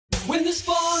When the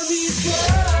spawn meets world,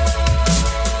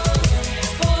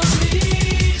 spawn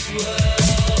meets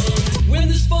world. When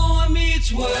the spawn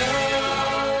meets world.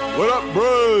 What up,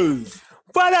 bros?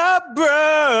 What up,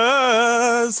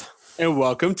 bros? And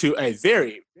welcome to a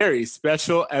very, very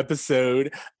special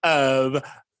episode of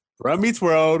Bruh Meets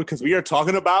World, because we are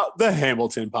talking about the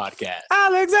Hamilton podcast.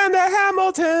 Alexander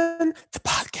Hamilton, the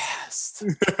podcast.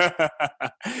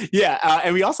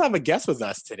 And we also have a guest with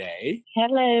us today.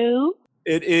 Hello.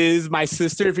 It is my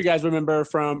sister, if you guys remember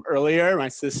from earlier, my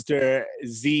sister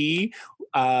Z.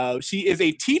 She is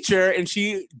a teacher, and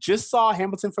she just saw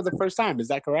Hamilton for the first time. Is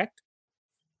that correct?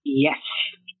 Yes.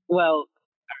 Well,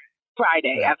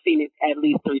 Friday. Yeah. I've seen it at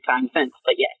least 3 times since,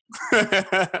 but yes.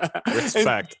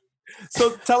 Respect.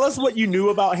 So tell us what you knew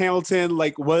about Hamilton.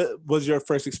 Like, what was your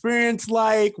first experience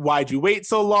like? Why'd you wait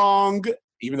so long?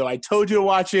 Even though I told you to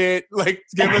watch it, like,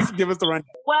 give us the rundown.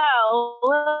 Well,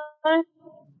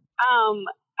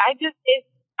 I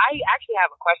actually have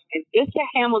a question. Is this the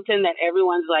Hamilton that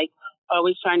everyone's like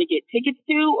always trying to get tickets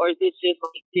to, or is this just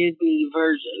like Disney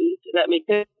version? Does that make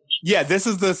sense? Yeah, this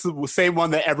is the same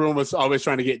one that everyone was always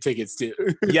trying to get tickets to.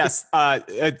 Yes,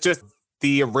 just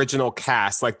the original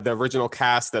cast, like the original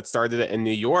cast that started it in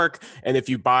New York. And if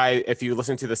you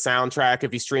listen to the soundtrack,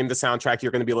 if you stream the soundtrack,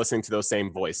 you're going to be listening to those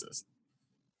same voices.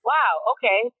 Wow.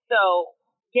 Okay. So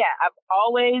yeah, I've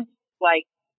always like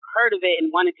heard of it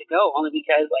and wanted to go only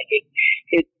because like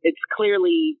it's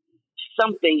clearly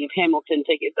something. If Hamilton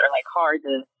tickets are like hard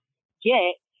to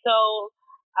get, so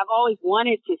I've always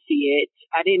wanted to see it.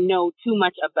 I didn't know too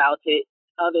much about it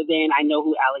other than I know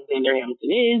who Alexander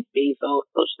Hamilton is, being a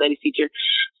social studies teacher.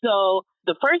 So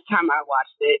the first time I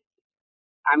watched it,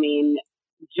 I mean,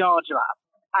 jaw drop.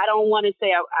 I don't want to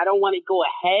say I don't want to go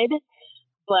ahead,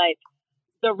 but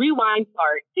the rewind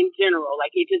part in general,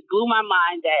 like it just blew my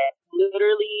mind that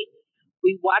literally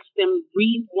we watched them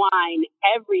rewind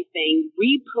everything,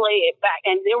 replay it back,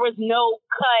 and there was no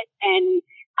cut and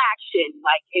action.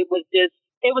 Like it was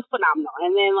phenomenal.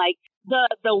 And then like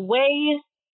the way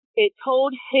it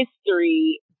told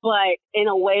history, but in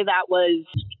a way that was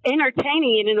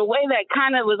entertaining and in a way that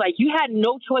kind of was like you had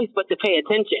no choice but to pay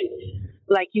attention.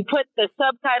 Like you put the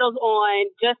subtitles on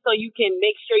just so you can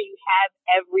make sure you have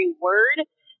every word,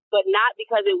 but not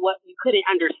because you couldn't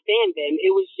understand them.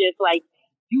 It was just like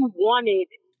you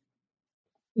wanted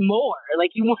more.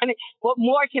 Like you wanted, what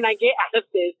more can I get out of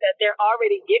this that they're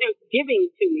already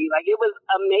giving to me? Like it was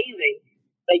amazing.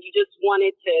 Like you just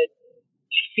wanted to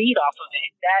feed off of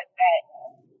it. That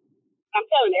I'm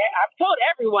telling you, I've told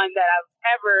everyone that I've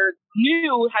ever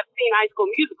have seen High School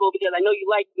Musical because I know you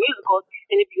like musicals,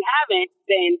 and if you haven't,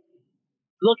 then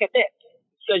look at this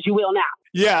because you will now.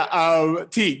 Yeah,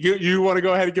 T, you want to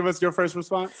go ahead and give us your first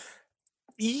response?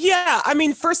 Yeah, I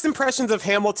mean, first impressions of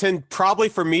Hamilton probably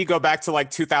for me go back to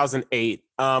like 2008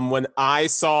 when I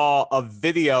saw a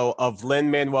video of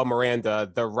Lin-Manuel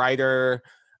Miranda, the writer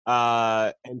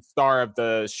and star of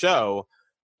the show,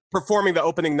 performing the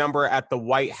opening number at the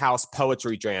White House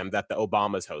Poetry Jam that the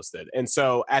Obamas hosted. And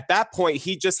so at that point,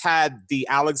 he just had the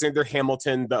Alexander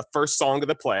Hamilton, the first song of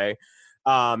the play,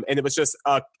 and it was just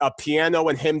a piano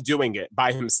and him doing it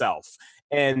by himself.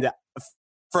 And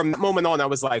from that moment on, I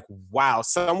was like, wow,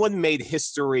 someone made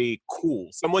history cool.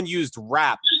 Someone used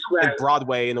rap and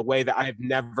Broadway in a way that I've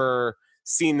never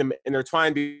seen them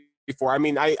intertwined before. I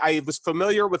mean, I was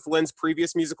familiar with Lin's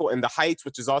previous musical In the Heights,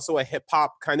 which is also a hip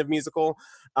hop kind of musical.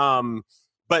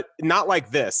 But not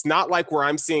like this, not like where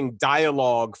I'm seeing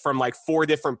dialogue from like 4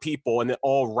 different people and it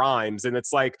all rhymes. And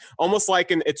it's like almost like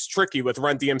It's Tricky with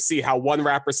Run DMC, how one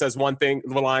rapper says one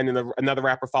line and another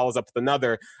rapper follows up with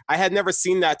another. I had never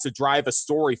seen that to drive a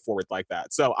story forward like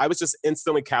that. So I was just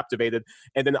instantly captivated.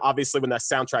 And then obviously when that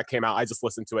soundtrack came out, I just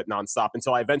listened to it nonstop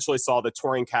until I eventually saw the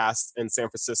touring cast in San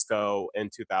Francisco in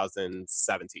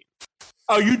 2017.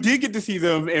 Oh, you did get to see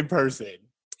them in person.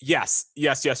 Yes.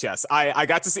 I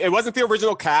got to see, it wasn't the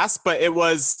original cast, but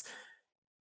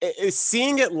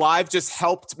seeing it live just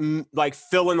helped like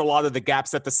fill in a lot of the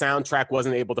gaps that the soundtrack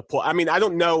wasn't able to pull. I mean, I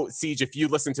don't know, Siege, if you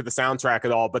listened to the soundtrack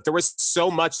at all, but there was so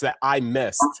much that I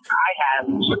missed. I have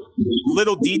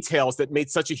Little details that made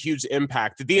such a huge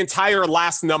impact. The entire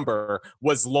last number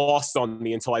was lost on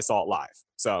me until I saw it live.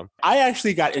 So I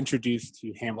actually got introduced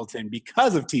to Hamilton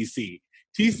because of TC.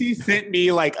 TC sent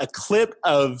me like a clip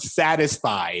of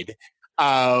Satisfied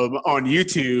on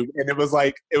YouTube, and it was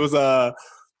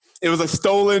a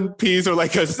stolen piece, or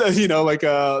like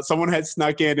someone had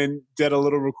snuck in and did a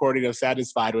little recording of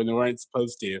Satisfied when they weren't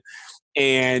supposed to.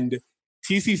 And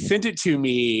TC sent it to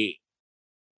me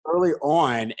early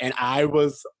on, and I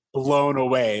was blown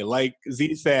away. Like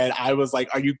Z said, I was like,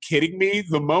 are you kidding me?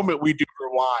 The moment we do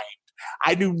Rewind,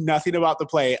 I knew nothing about the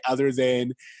play other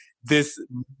than this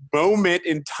moment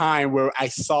in time where I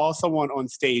saw someone on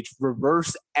stage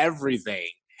reverse everything.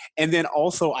 And then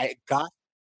also I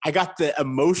got the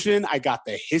emotion, I got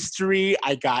the history,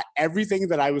 I got everything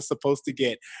that I was supposed to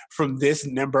get from this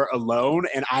number alone.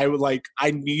 And I was like, I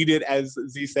needed, as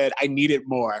Z said, I needed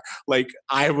more. Like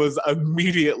I was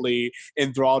immediately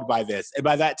enthralled by this. And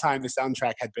by that time, the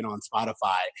soundtrack had been on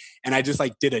Spotify. And I just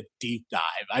like did a deep dive.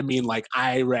 I mean, like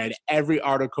I read every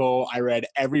article, I read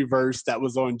every verse that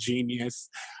was on Genius.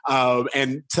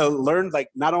 And to learn, like,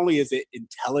 not only is it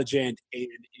intelligent and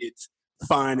it's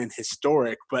fun and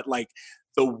historic, but like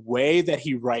the way that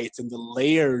he writes and the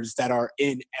layers that are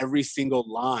in every single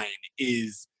line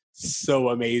is so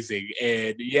amazing.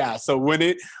 And yeah, so when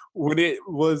it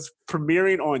was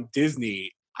premiering on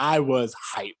Disney, I was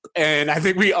hype. And I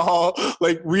think we all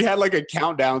like we had like a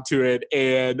countdown to it,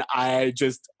 and I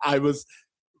was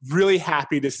really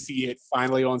happy to see it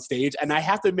finally on stage. And I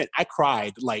have to admit, I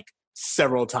cried like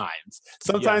several times.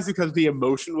 Sometimes because the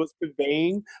emotion was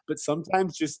conveying, but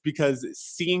sometimes just because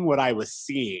seeing what I was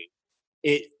seeing,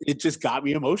 it just got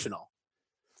me emotional.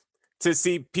 To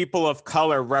see people of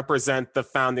color represent the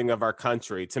founding of our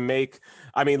country, to make,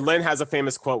 I mean, Lin has a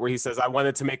famous quote where he says, I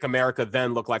wanted to make America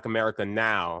then look like America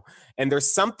now. And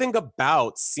there's something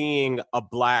about seeing a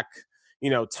Black,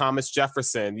 Thomas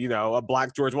Jefferson, a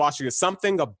Black George Washington,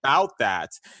 something about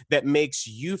that makes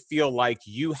you feel like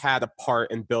you had a part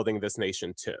in building this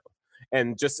nation too.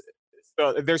 And just,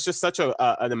 so there's just such an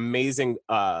amazing,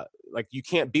 like you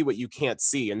can't be what you can't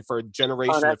see. And for a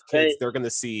generation of kids, they're going to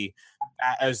see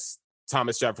as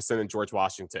Thomas Jefferson and George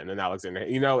Washington and Alexander.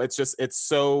 It's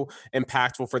so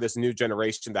impactful for this new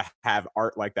generation to have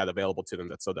art like that available to them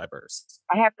that's so diverse.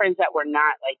 I have friends that were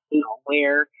not like,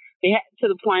 where they had to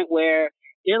the point where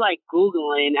they're like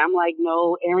Googling. I'm like,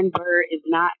 no, Aaron Burr is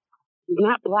not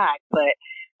Black, but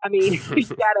I mean, but it's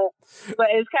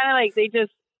kind of like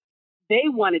they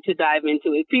wanted to dive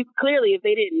into it. Clearly, if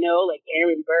they didn't know like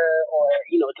Aaron Burr or,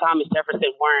 Thomas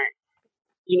Jefferson weren't,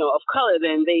 of color,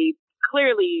 then they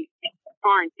clearly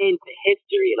aren't into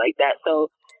history like that.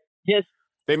 So just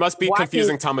they must be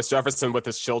confusing Thomas Jefferson with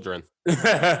his children. Well,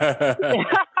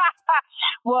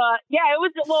 yeah, it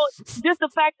was just the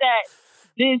fact that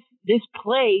this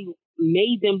play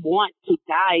made them want to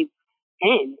dive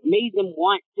in, made them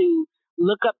want to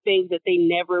look up things that they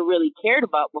never really cared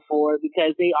about before,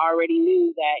 because they already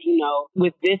knew that,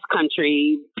 with this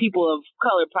country, people of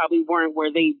color probably weren't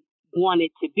where they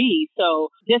wanted to be. So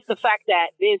just the fact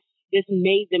that this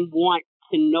made them want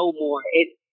to know more,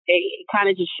 it kind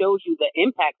of just shows you the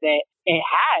impact that it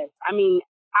has. I mean,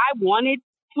 I wanted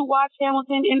to watch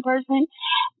Hamilton in person.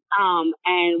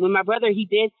 And when my brother, he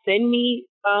did send me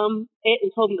it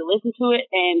and told me to listen to it.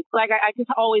 And like, I just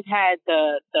always had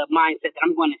the mindset that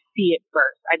I'm going to see it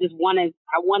first. I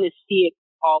want to see it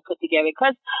all put together,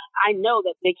 because I know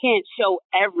that they can't show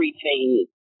everything,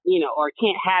 or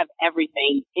can't have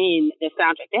everything in the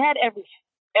soundtrack. They had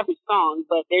every song,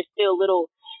 but there's still little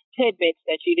tidbits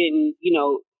that you didn't,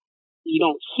 you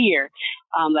don't hear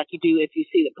like you do if you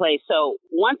see the play. So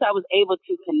once I was able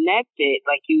to connect it,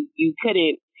 like you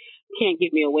can't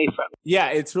get me away from it. Yeah,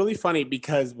 it's really funny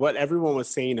because what everyone was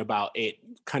saying about it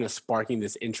kind of sparking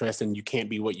this interest in you can't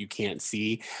be what you can't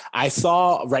see. I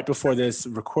saw right before this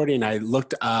recording, I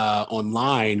looked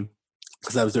online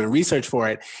because I was doing research for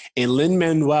it, and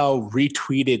Lin-Manuel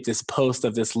retweeted this post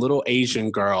of this little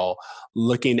Asian girl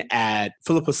looking at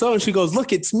Philip Pousseau, and she goes,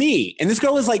 "Look, it's me." And this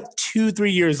girl is like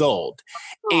 2-3 years old.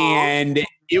 Aww. And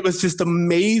it was just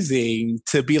amazing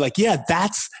to be like, yeah,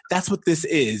 that's what this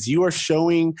is. You are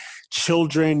showing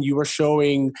children, you are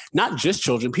showing not just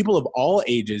children, people of all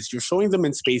ages, you're showing them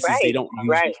in spaces they don't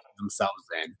usually put themselves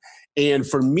in. And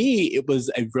for me, it was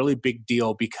a really big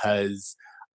deal because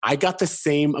I got the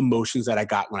same emotions that I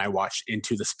got when I watched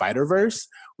Into the Spider-Verse,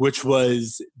 which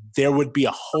was there would be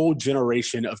a whole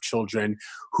generation of children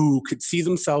who could see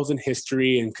themselves in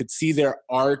history and could see their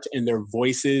art and their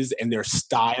voices and their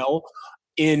style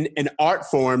in an art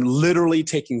form literally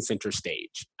taking center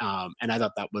stage. And I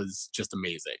thought that was just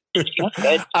amazing.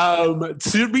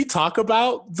 Should we talk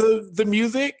about the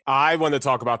music? I want to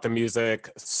talk about the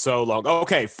music so long.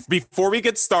 Okay, before we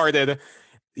get started,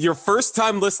 your first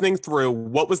time listening through,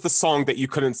 what was the song that you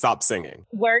couldn't stop singing?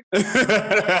 Work. I'm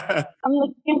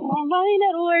looking for mine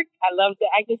at work. I love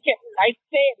that. I say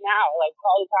it now, like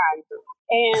all the time.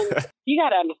 And you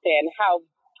got to understand how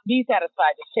Be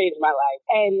Satisfied just changed my life.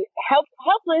 And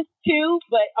Helpless too,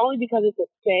 but only because it's a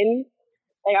spin.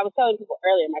 Like I was telling people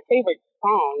earlier, my favorite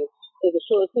song is the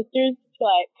Shula Sisters,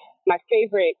 but my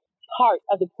favorite part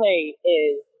of the play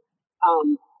is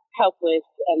Helpless,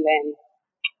 and then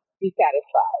be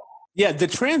satisfied. Yeah, the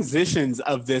transitions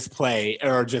of this play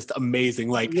are just amazing.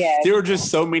 Like Yes. there are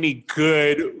just so many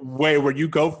good way where you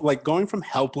go like going from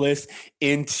helpless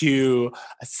into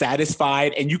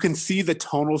satisfied, and you can see the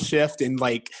tonal shift, and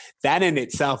like that in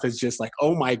itself is just like,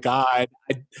 oh my God.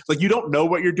 Like you don't know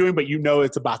what you're doing, but you know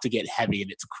it's about to get heavy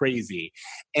and it's crazy.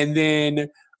 And then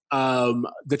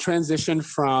the transition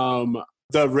from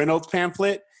the Reynolds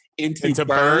pamphlet into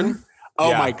Burn. Oh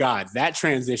Yeah. my God, that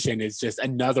transition is just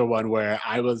another one where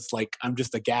I was like, I'm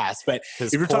just aghast. But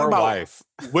His if you're poor talking about wife.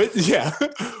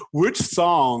 which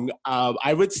song,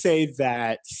 I would say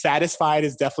that "Satisfied"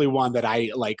 is definitely one that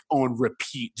I like on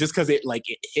repeat, just because it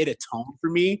hit a tone for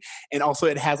me, and also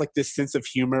it has like this sense of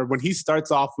humor when he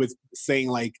starts off with saying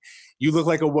like, "You look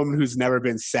like a woman who's never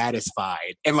been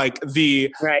satisfied," and like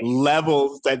the Right.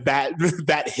 levels that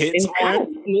hits It's kind of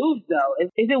smooth though.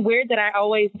 Is it weird that I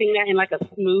always sing that in like a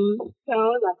smooth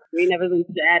tone? Like we never been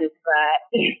satisfied,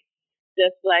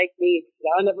 just like me.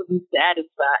 I'll never be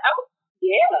satisfied. Oh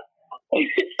yeah.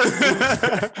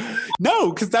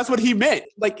 No, because that's what he meant.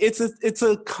 Like it's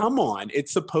a come on.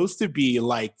 It's supposed to be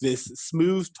like this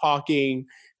smooth talking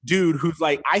dude who's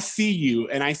like, I see you,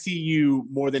 and I see you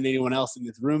more than anyone else in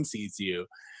this room sees you.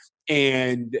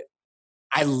 And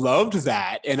I loved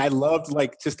that. And I loved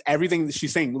like just everything that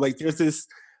she's saying. Like there's this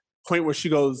point where she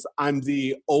goes, I'm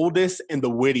the oldest and the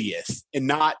wittiest and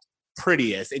not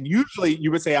prettiest. And usually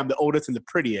you would say I'm the oldest and the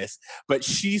prettiest, but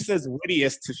she says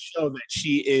wittiest to show that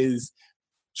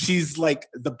she's like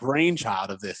the brainchild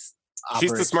of this.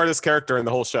 She's the smartest character in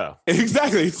the whole show.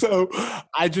 Exactly. So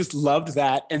I just loved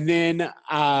that. And then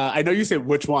I know you said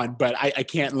which one, but I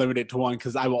can't limit it to one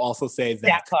because I will also say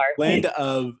that part. blend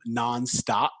of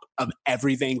nonstop of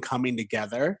everything coming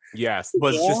together Yes.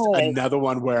 was just Yes. another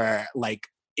one where like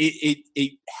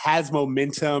it has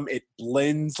momentum. It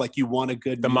blends like you want a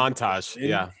good The music montage. blend.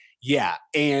 Yeah. Yeah,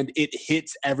 and it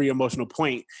hits every emotional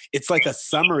point. It's like a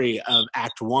summary of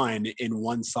Act 1 in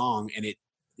one song, and it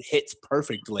hits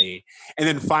perfectly. And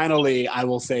then finally, I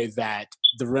will say that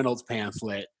the Reynolds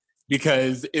pamphlet,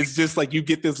 because it's just like you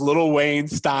get this Lil Wayne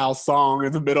style song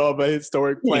in the middle of a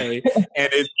historic play, and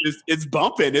it's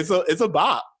bumping. It's a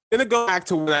bop. I'm gonna go back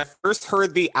to when I first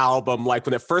heard the album, like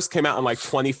when it first came out in like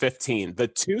 2015. The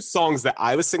two songs that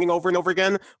I was singing over and over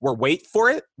again were Wait For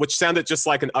It, which sounded just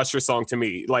like an Usher song to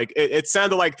me. Like it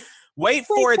sounded like Wait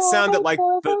For It sounded like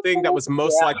the thing that was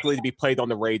most likely to be played on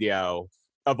the radio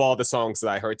of all the songs that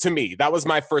I heard. To me, that was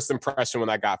my first impression when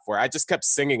I got for it. I just kept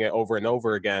singing it over and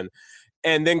over again.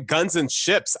 And then Guns and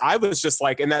Ships, I was just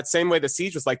like, in that same way the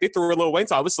Siege was like, they threw a Lil Wayne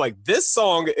song. I was like, this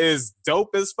song is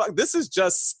dope as fuck. This is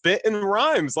just spit and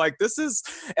rhymes. Like, this is,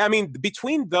 I mean,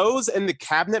 between those and the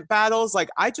cabinet battles, like,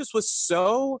 I just was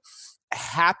so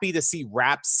happy to see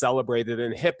rap celebrated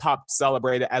and hip hop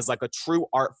celebrated as like a true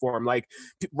art form. Like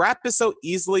rap is so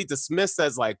easily dismissed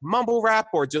as like mumble rap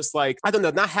or just like, I don't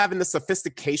know, not having the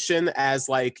sophistication as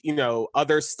like, you know,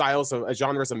 other styles of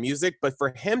genres of music, but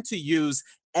for him to use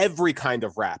every kind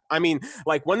of rap. I mean,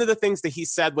 like one of the things that he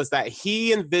said was that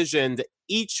he envisioned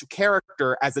each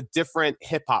character as a different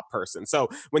hip hop person. So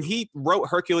when he wrote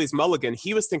Hercules Mulligan,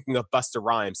 he was thinking of Busta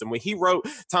Rhymes. And when he wrote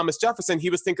Thomas Jefferson, he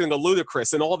was thinking of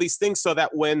Ludacris and all these things, so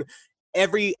that when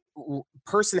every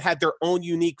person had their own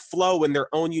unique flow and their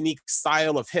own unique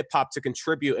style of hip hop to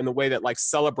contribute in a way that like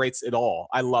celebrates it all.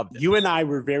 I loved it. You and I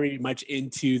were very much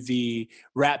into the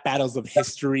Rap Battles of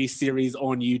History series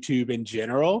on YouTube in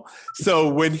general. So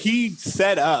when he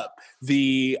set up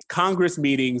the Congress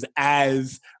meetings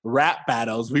as rap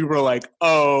battles, we were like,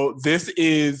 oh, this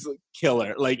is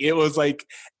killer. Like it was like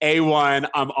A1,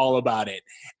 I'm all about it.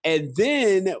 And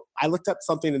then I looked up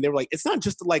something and they were like, it's not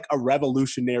just like a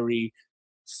revolutionary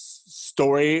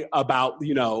story about,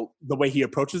 you know, the way he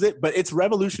approaches it, but it's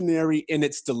revolutionary in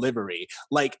its delivery.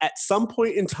 Like at some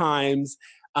point in times,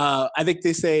 I think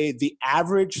they say the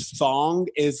average song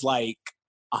is like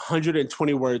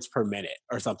 120 words per minute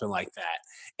or something like that.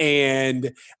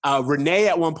 And Renee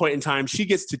at one point in time, she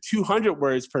gets to 200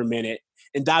 words per minute.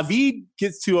 And David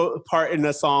gets to a part in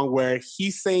a song where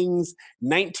he sings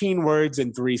 19 words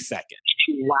in 3 seconds.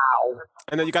 Wow.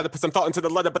 And then you got to put some thought into the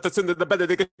letter, but the sooner the better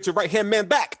to get your right hand man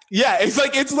back. Yeah, it's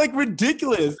like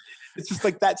ridiculous. It's just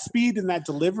like that speed and that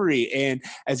delivery. And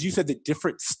as you said, the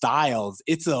different styles.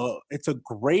 It's a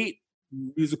great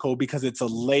musical because it's a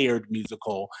layered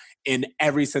musical in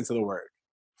every sense of the word.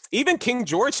 Even King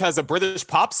George has a British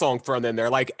pop song thrown in there.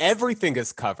 Like everything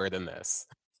is covered in this.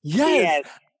 Yes.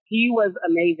 He was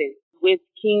amazing. With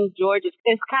King George,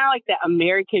 it's kind of like the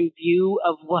American view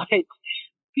of what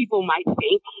people might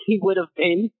think he would have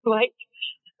been like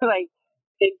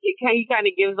he kind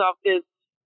of gives off this,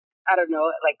 I don't know,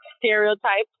 like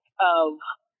stereotype of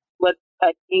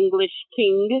an English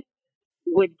king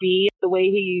would be, the way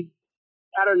he,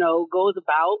 I don't know, goes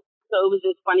about. So it was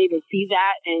just funny to see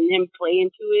that and him play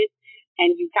into it.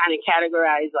 And you kind of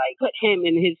categorize, like, put him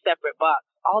in his separate box,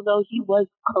 although he was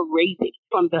crazy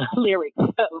from the lyrics.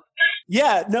 So.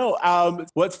 Yeah, no.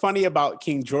 What's funny about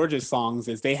King George's songs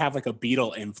is they have like a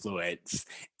Beatle influence.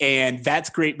 And that's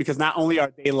great because not only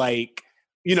are they like,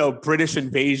 you know, British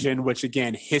invasion, which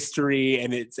again, history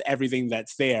and it's everything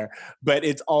that's there, but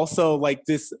it's also like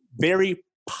this very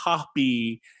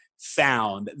poppy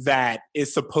sound that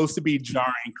is supposed to be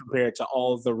jarring compared to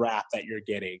all of the rap that you're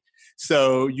getting.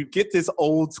 So you get this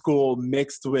old school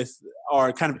mixed with,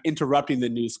 or kind of interrupting the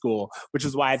new school, which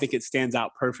is why I think it stands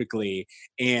out perfectly.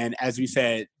 And as we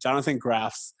said, Jonathan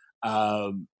Graff's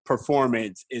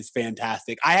performance is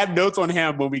fantastic. I have notes on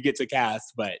him when we get to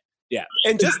cast, but yeah.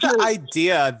 And just the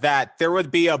idea that there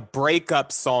would be a breakup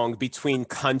song between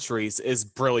countries is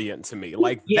brilliant to me.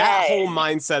 Like that whole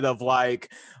mindset of like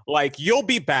you'll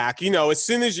be back, you know, as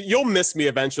soon as you'll miss me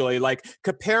eventually, like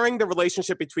comparing the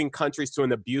relationship between countries to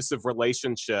an abusive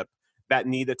relationship that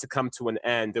needed to come to an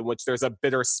end, in which there's a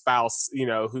bitter spouse, you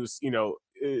know, who's, you know,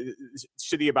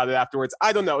 shitty about it afterwards.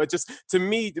 I don't know. It just, to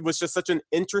me, it was just such an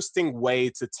interesting way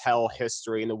to tell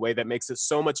history in a way that makes it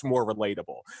so much more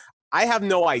relatable. I have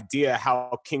no idea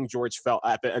how King George felt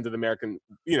at the end of the American,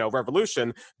 you know,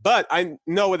 Revolution, but I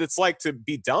know what it's like to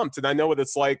be dumped, and I know what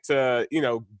it's like to, you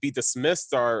know, be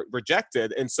dismissed or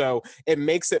rejected, and so it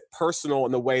makes it personal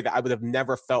in a way that I would have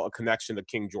never felt a connection to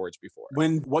King George before.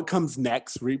 When What Comes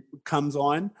Next comes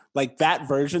on, like that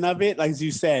version of it, like as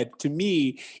you said, to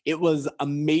me, it was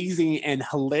amazing and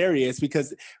hilarious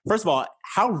because, first of all,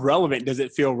 how relevant does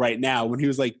it feel right now when he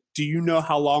was like, do you know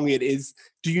how long it is?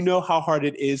 Do you know how hard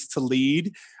it is to lead?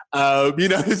 You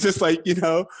know, it's just like, you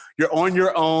know, you're on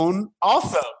your own.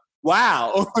 Also,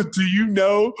 wow. Do you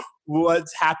know what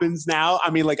happens now? I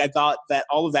mean, like, I thought that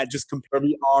all of that just compared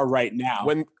we are right now.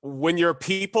 When your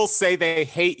people say they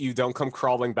hate you, don't come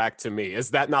crawling back to me.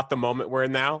 Is that not the moment we're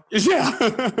in now? Yeah.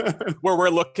 Where we're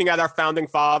looking at our founding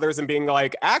fathers and being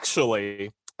like,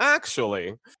 actually. I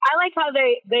like how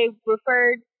they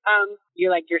referred,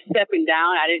 you're stepping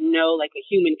down. I didn't know like a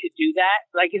human could do that.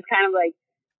 Like it's kind of like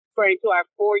referring to our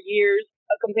 4 years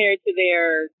compared to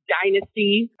their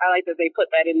dynasty. I like that they put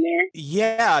that in there.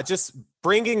 Yeah, just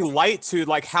bringing light to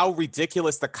like how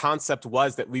ridiculous the concept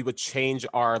was that we would change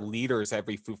our leaders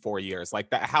every 4 years.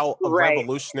 Like that, how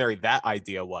revolutionary that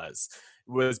idea was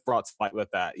brought to light with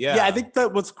that. Yeah, I think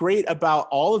that what's great about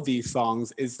all of these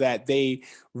songs is that they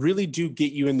really do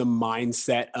get you in the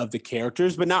mindset of the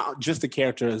characters, but not just the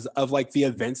characters, of like the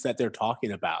events that they're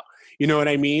talking about. You know what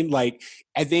I mean? Like,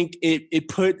 I think it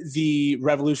put the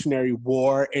Revolutionary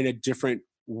War in a different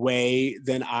way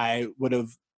than I would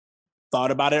have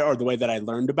thought about it or the way that I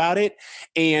learned about it.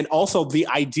 And also the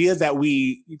idea that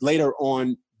we later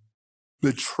on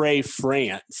betray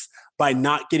France by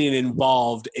not getting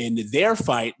involved in their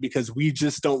fight because we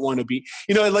just don't want to be,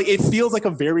 you know, like it feels like a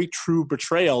very true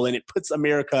betrayal, and it puts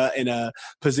America in a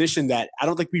position that I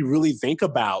don't think we really think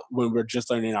about when we're just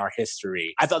learning our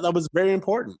history. I thought that was very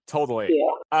important. Totally.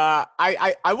 Yeah.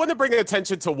 I want to bring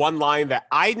attention to one line that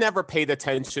I never paid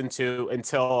attention to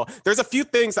until there's a few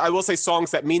things I will say, songs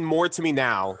that mean more to me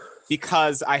now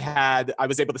because I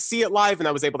was able to see it live and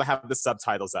I was able to have the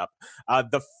subtitles up.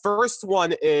 The first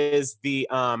one is the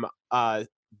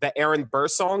Aaron Burr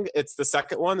song. It's the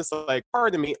second one. It's like,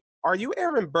 pardon me, are you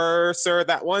Aaron Burr, sir?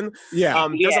 That one? Yeah.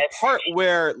 There's a part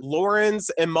where Lawrence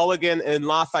and Mulligan and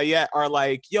Lafayette are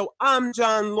like, yo, I'm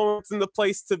John Lawrence in the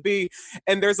place to be.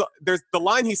 And there's the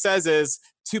line he says is,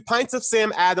 2 pints of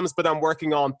Sam Adams, but I'm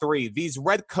working on 3. These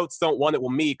redcoats don't want it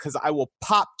with me because I will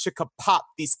pop, chicka pop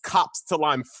these cops till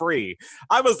I'm free.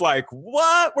 I was like,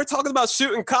 what? We're talking about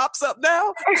shooting cops up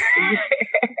now?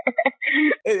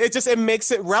 It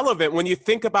makes it relevant when you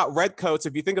think about redcoats.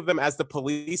 If you think of them as the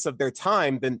police of their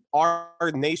time, then our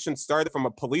nation started from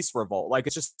a police revolt. Like,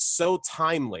 it's just so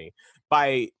timely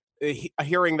by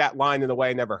hearing that line in a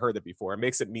way I never heard it before. It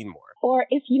makes it mean more. Or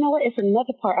if you know what, it's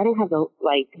another part. I don't have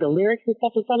the lyrics and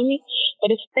stuff in front of me,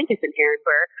 but I think it's in Aaron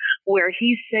Burr where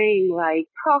he's saying like,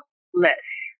 talk less,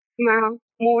 smile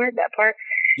more. That part.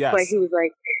 Yes. But he was like,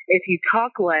 if you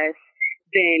talk less,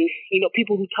 then you know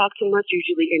people who talk too much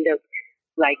usually end up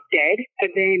like dead. And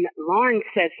then Lawrence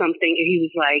said something, and he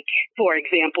was like, for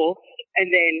example, and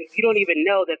then you don't even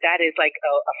know that is like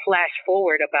a flash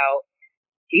forward about.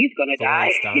 He's gonna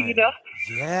die, you know?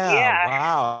 Yeah.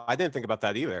 Wow. I didn't think about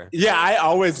that either. Yeah, I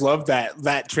always love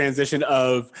that transition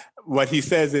of what he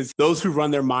says is those who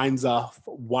run their minds off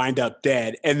wind up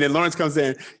dead. And then Lawrence comes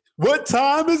in, what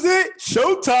time is it?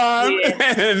 Showtime.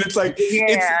 Yeah. And it's like,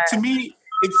 it's, to me,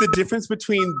 it's the difference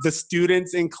between the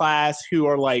students in class who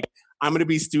are like, I'm going to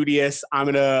be studious. I'm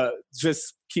going to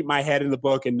just keep my head in the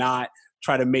book and not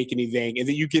try to make anything. And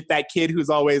then you get that kid who's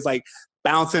always like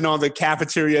bouncing on the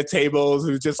cafeteria tables,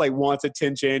 who just like wants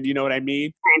attention. You know what I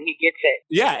mean? And he gets it.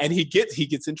 Yeah, and he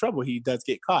gets in trouble. He does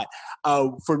get caught.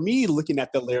 For me, looking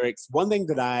at the lyrics, one thing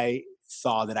that I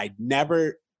saw that I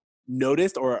never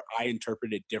noticed or I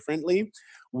interpreted differently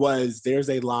was there's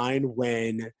a line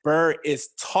when Burr is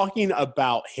talking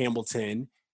about Hamilton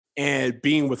and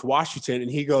being with Washington,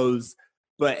 and he goes,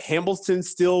 but Hamilton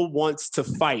still wants to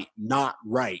fight, not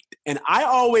right. And I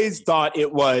always thought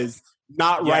it was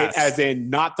not right as in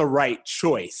not the right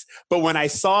choice. But when I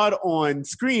saw it on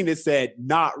screen, it said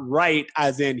not right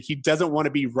as in he doesn't want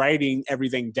to be writing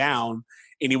everything down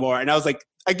anymore. And I was like,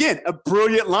 again, a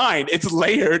brilliant line. It's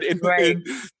layered in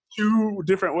two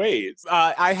different ways.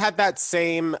 I had that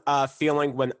same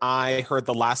feeling when I heard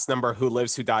the last number, Who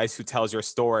Lives, Who Dies, Who Tells Your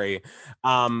Story,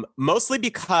 mostly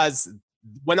because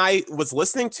when I was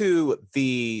listening to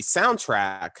the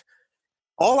soundtrack,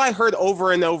 all I heard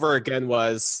over and over again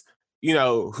was, you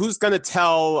know, who's going to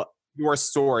tell your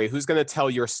story? Who's going to tell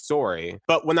your story?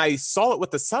 But when I saw it with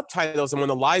the subtitles and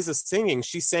when Eliza's singing,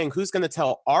 she's saying, who's going to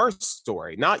tell our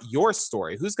story, not your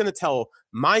story? Who's going to tell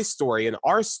my story and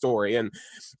our story? And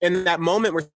in that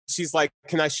moment where she's like,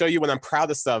 can I show you what I'm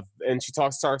proudest of? And she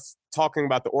starts talking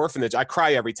about the orphanage. I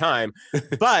cry every time.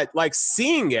 But like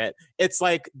seeing it, it's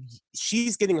like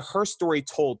she's getting her story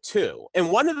told too. And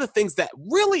one of the things that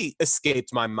really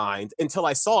escaped my mind until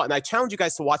I saw it, and I challenge you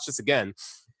guys to watch this again,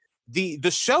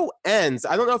 the show ends.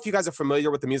 I don't know if you guys are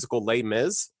familiar with the musical Les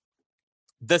Mis.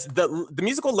 The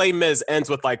musical Les Mis ends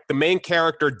with like the main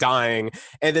character dying,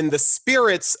 and then the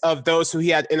spirits of those who he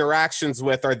had interactions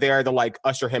with are there to like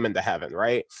usher him into heaven,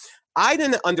 right? I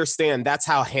didn't understand that's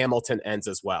how Hamilton ends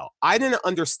as well. I didn't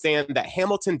understand that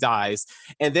Hamilton dies,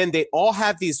 and then they all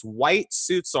have these white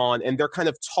suits on, and they're kind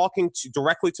of talking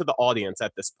directly to the audience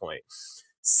at this point,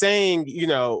 saying, you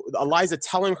know, Eliza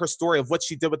telling her story of what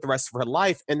she did with the rest of her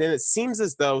life, and then it seems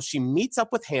as though she meets up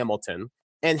with Hamilton,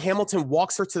 and Hamilton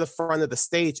walks her to the front of the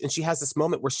stage, and she has this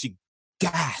moment where she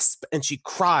gasps and she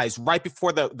cries right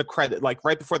before the credit, like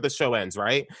right before the show ends,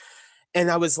 right? And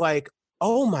I was like,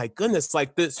 oh my goodness,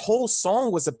 like this whole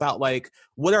song was about like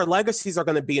what our legacies are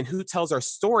going to be and who tells our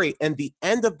story. And the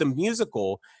end of the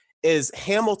musical is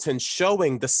Hamilton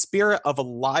showing the spirit of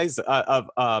Eliza,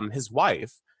 his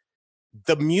wife,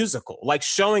 the musical, like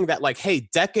showing that like, hey,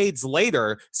 decades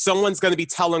later, someone's going to be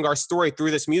telling our story through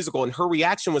this musical. And her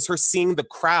reaction was her seeing the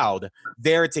crowd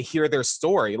there to hear their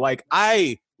story. Like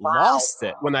I lost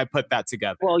it when I put that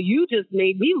together. Well, you just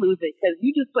made me lose it because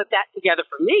you just put that together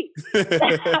for me.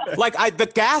 Like the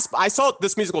gasp, I saw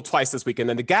this musical twice this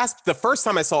weekend, and the gasp, the first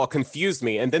time I saw it confused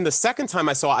me, and then the second time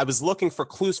I saw it, I was looking for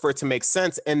clues for it to make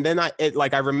sense, and then I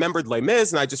remembered Les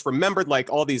Mis, and I just remembered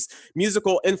like all these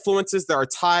musical influences that are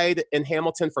tied in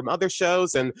Hamilton from other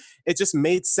shows, and it just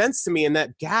made sense to me, and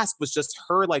that gasp was just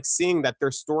her like seeing that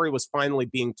their story was finally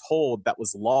being told that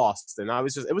was lost, and it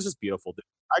was just beautiful.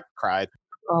 I cried.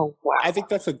 Oh, wow. I think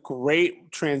that's a great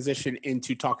transition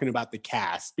into talking about the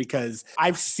cast, because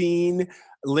I've seen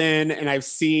Lynn and I've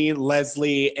seen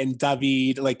Leslie and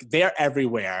David, like they're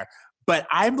everywhere. But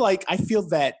I'm like, I feel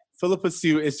that Philippa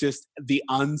Sue is just the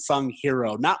unsung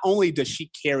hero. Not only does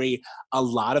she carry a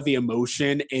lot of the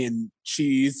emotion and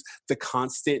she's the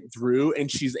constant through,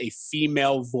 and she's a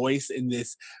female voice in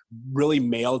this really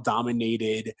male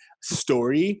dominated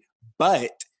story,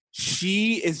 but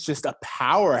she is just a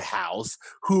powerhouse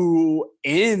who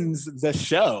ends the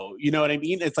show. You know what I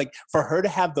mean? It's like for her to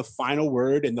have the final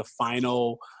word and the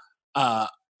final,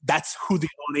 that's who the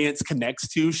audience connects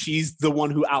to. She's the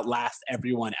one who outlasts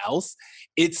everyone else.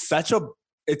 It's such a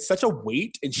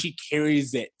weight, and she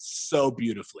carries it so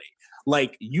beautifully.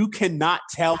 Like you cannot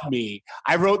tell me.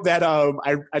 I wrote that.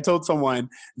 I told someone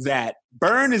that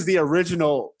 "Burn" is the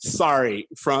original "Sorry"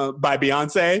 by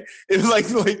Beyonce. It was like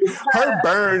her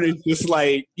 "Burn" is just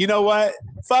like, you know what?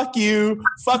 Fuck you.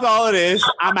 Fuck all of this.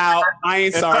 I'm out. I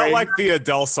ain't sorry. It felt like the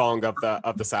Adele song of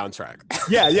the soundtrack.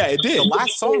 Yeah, it did. The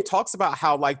last song talks about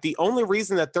how like the only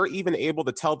reason that they're even able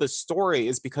to tell this story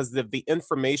is because of the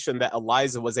information that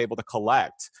Eliza was able to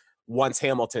collect once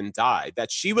Hamilton died, that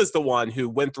she was the one who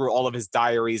went through all of his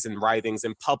diaries and writings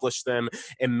and published them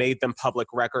and made them public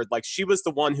record. Like she was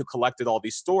the one who collected all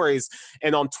these stories.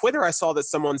 And on Twitter, I saw that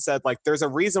someone said like, there's a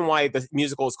reason why the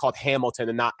musical is called Hamilton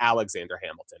and not Alexander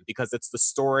Hamilton, because it's the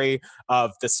story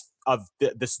of this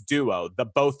this duo, the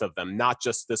both of them, not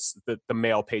just the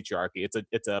male patriarchy.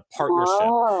 It's a partnership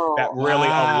that really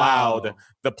allowed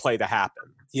the play to happen.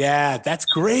 Yeah, that's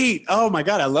great. Oh my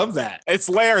God, I love that. It's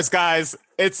layers, guys.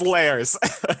 It's layers.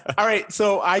 All right,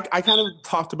 so I kind of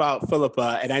talked about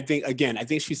Philippa, and I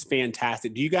think she's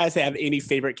fantastic. Do you guys have any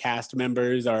favorite cast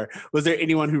members, or was there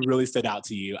anyone who really stood out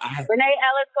to you? Renee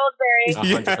Ellis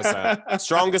Goldsberry. 100%.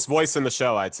 Strongest voice in the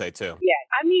show, I'd say, too. Yeah.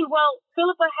 I mean, well,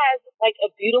 Philippa has like a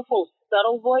beautiful,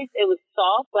 subtle voice. It was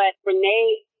soft, but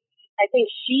Renee, I think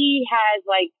she has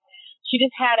she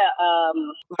just had a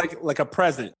like a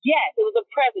present. Yes, it was a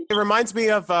present. It reminds me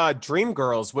of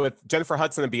Dreamgirls with Jennifer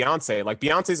Hudson and Beyonce. Like,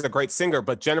 Beyonce's a great singer,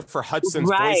 but Jennifer Hudson's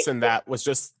voice in that was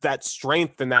just that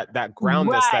strength and that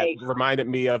groundness that reminded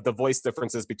me of the voice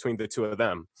differences between the two of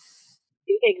them.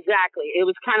 Exactly. It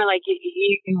was kind of like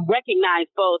you recognize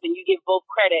both and you give both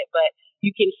credit, but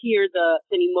you can hear the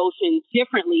emotions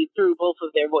differently through both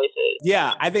of their voices.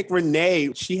 Yeah, I think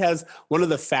Renee, she has one of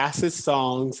the fastest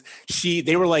songs.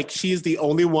 They were like, she's the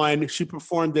only one. She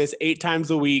performed this 8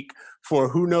 times a week for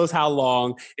who knows how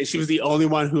long, and she was the only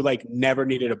one who never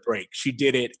needed a break. She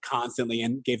did it constantly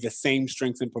and gave the same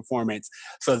strength and performance.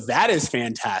 So that is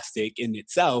fantastic in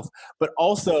itself, but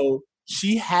also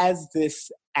she has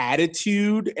this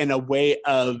attitude and a way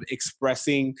of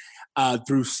expressing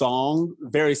through song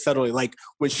very subtly. Like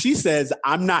when she says,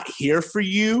 "I'm not here for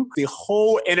you," the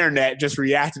whole internet just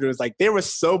reacted. It was like there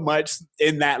was so much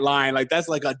in that line. Like that's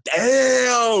like a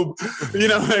damn, you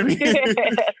know what I mean?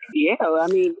 Yeah, I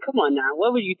mean, come on now.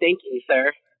 What were you thinking,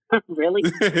 sir? Really?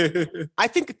 I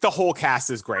think the whole cast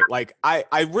is great. Like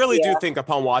I really do think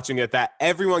upon watching it that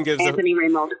everyone gives Anthony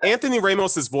Ramos. Anthony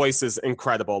Ramos's voice is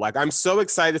incredible. Like I'm so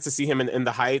excited to see him in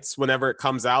The Heights whenever it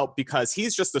comes out, because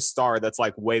he's just a star that's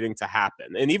waiting to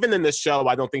happen. And even in this show,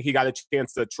 I don't think he got a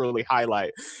chance to truly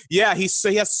highlight. Yeah, he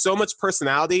has so much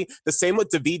personality. The same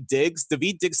with Daveed Diggs.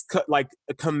 Daveed Diggs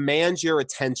commands your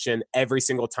attention every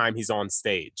single time he's on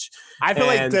stage. I feel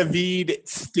like Daveed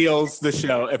steals the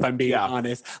show, if I'm being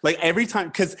honest. Like every time,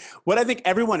 because what I think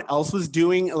everyone else was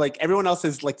doing, everyone else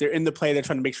is they're in the play, they're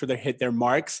trying to make sure they hit their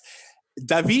marks.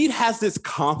 Daveed has this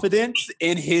confidence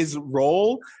in his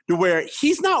role to where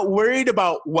he's not worried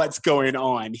about what's going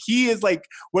on. He is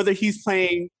whether he's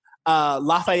playing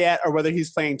Lafayette or whether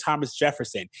he's playing Thomas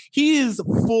Jefferson, he is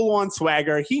full on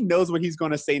swagger. He knows what he's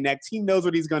going to say next. He knows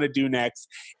what he's going to do next.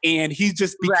 And he's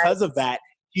just, because of that,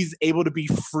 he's able to be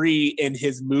free in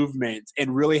his movements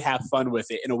and really have fun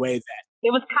with it in a way that it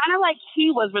was kind of like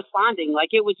he was responding. Like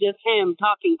it was just him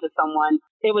talking to someone.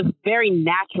 It was very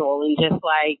natural and just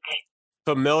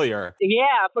familiar. Yeah,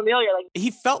 familiar.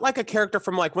 He felt like a character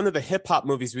from one of the hip hop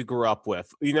movies we grew up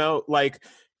with. You know,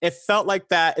 it felt like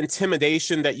that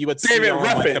intimidation that you would see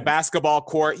on the basketball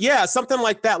court. Yeah, something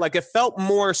like that. It felt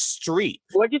more street.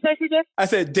 What'd you say, CJ? I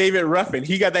said David Ruffin.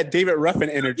 He got that David Ruffin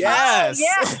energy. Yes.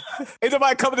 Oh, yeah. Ain't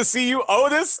nobody coming to see you,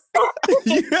 Otis?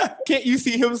 Yeah. Can't you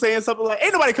see him saying something like,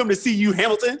 "Ain't nobody coming to see you,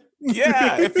 Hamilton"?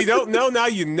 Yeah, if you don't know, now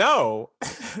you know.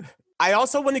 I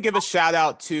also want to give a shout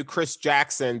out to Chris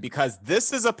Jackson, because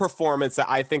this is a performance that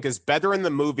I think is better in the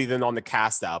movie than on the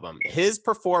cast album. His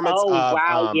performance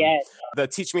of the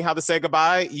Teach Me How to Say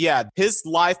Goodbye. Yeah, his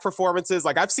live performances,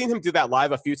 I've seen him do that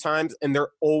live a few times, and they're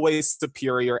always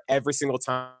superior every single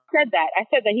time. I said that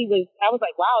I was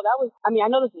like, wow, that was, I mean, I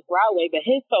know this is Broadway, but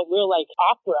his felt real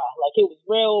opera. It was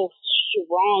real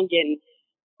strong and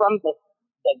from the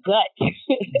gut.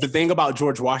 The thing about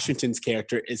George Washington's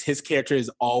character is his character is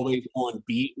always on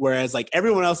beat, whereas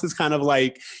everyone else is kind of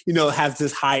has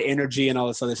this high energy and all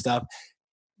this other stuff.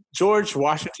 George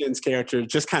Washington's character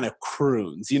just kind of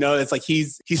croons, it's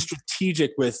he's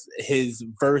strategic with his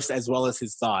verse as well as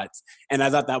his thoughts. And I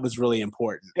thought that was really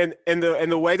important. And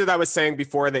the way that I was saying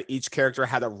before that each character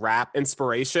had a rap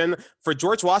inspiration, for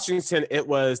George Washington, it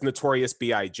was Notorious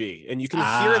B.I.G. And you can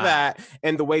hear that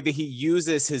in the way that he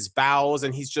uses his vowels,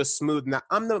 and he's just smooth. Now,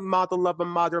 I'm the model of a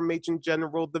modern major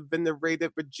general, the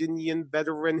venerated Virginian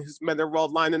veteran whose men are all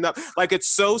lining up. It's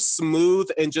so smooth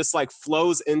and just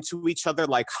flows into each other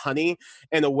like honey,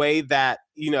 in a way that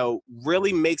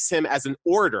really makes him as an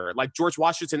orator, like George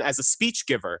Washington as a speech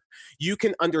giver. You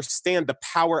can understand the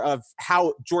power of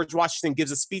how George Washington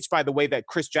gives a speech by the way that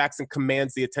Chris Jackson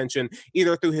commands the attention,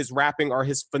 either through his rapping or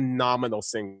his phenomenal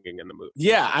singing in the movie.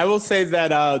 Yeah, I will say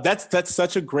that that's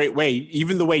such a great way.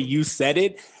 Even the way you said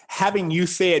it, having you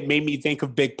say it made me think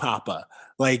of Big Papa.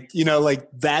 Like, you know, like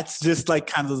that's just like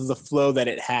kind of the flow that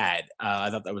it had.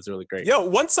 I thought that was really great. Yo,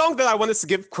 one song that I wanted to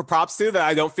give props to that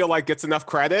I don't feel like gets enough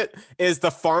credit is "The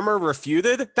Farmer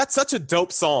Refuted." That's such a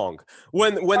dope song.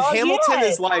 When Hamilton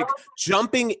yes. is like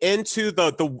jumping into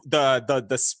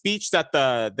the speech that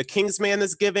the King's Man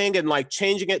is giving and like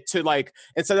changing it to like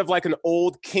instead of like an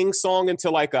old King song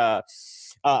into like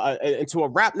into a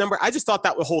rap number. I just thought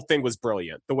that the whole thing was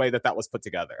brilliant, the way that was put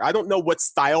together. I don't know what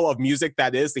style of music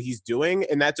that is that he's doing,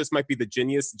 and that just might be the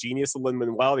genius of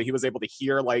Lin-Manuel, that he was able to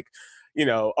hear like, you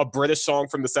know, a British song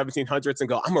from the 1700s and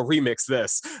go, I'm gonna remix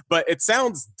this. But it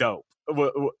sounds dope.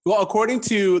 Well, according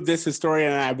to this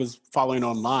historian I was following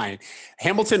online,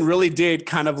 Hamilton really did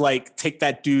kind of like take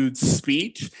that dude's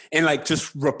speech and like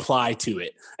just reply to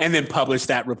it and then publish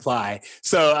that reply.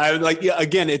 So I like, yeah,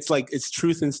 again, it's like it's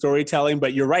truth in storytelling,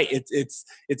 but you're right.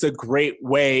 It's a great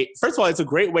way. First of all, it's a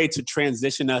great way to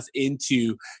transition us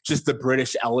into just the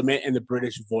British element and the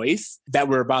British voice that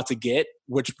we're about to get,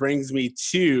 which brings me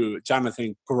to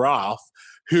Jonathan Groff,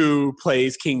 who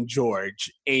plays King George.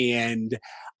 And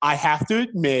I have to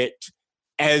admit,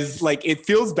 as like it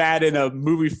feels bad in a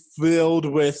movie filled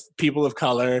with people of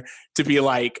color to be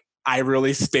like, I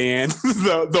really stand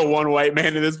the one white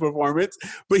man in this performance,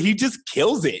 but he just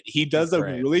kills it. He does a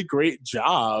really great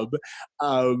job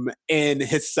in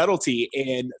his subtlety.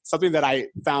 And something that I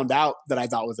found out that I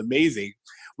thought was amazing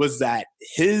was that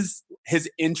his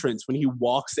entrance when he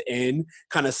walks in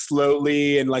kind of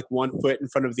slowly and like one foot in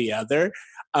front of the other,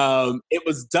 it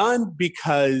was done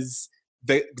because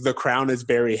the crown is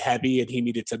very heavy and he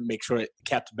needed to make sure it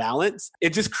kept balance.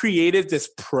 It just created this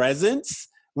presence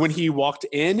when he walked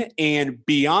in, and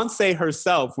Beyonce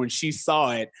herself, when she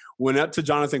saw it, went up to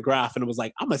Jonathan Groff and was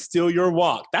like, I'm gonna steal your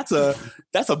walk. That's a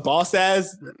boss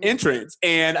ass entrance.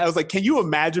 And I was like, can you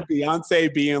imagine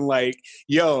Beyonce being like,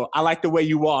 yo, I like the way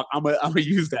you walk. I'm gonna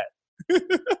use that.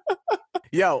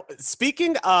 Yo,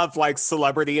 speaking of like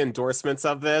celebrity endorsements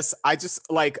of this, I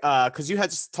just like because you had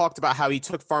just talked about how he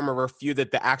took Farmer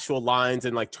Refuted, the actual lines,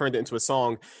 and like turned it into a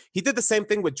song. He did the same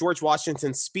thing with George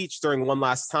Washington's speech during One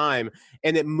Last Time,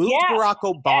 and it moved Barack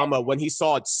Obama when he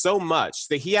saw it so much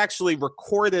that he actually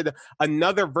recorded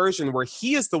another version where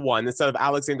he is the one instead of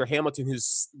Alexander Hamilton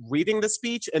who's reading the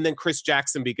speech, and then Chris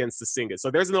Jackson begins to sing it.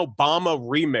 So there's an Obama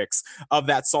remix of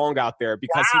that song out there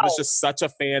because he was just such a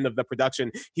fan of the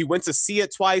production. He went to see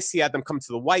it twice. He had them come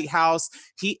to the White House.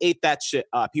 He ate that shit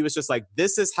up. He was just like,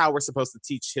 this is how we're supposed to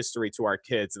teach history to our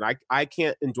kids. And I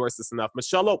can't endorse this enough.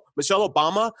 Michelle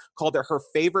Obama called it her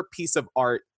favorite piece of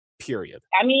art, period.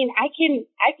 I mean, I can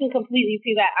completely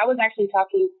see that. I was actually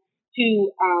talking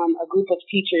to a group of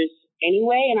teachers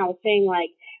anyway, and I was saying,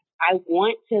 like, I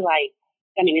want to, like,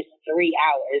 I mean, it's 3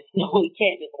 hours, so we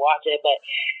can't just watch it, but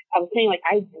I was saying, like,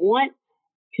 I want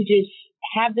to just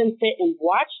have them sit and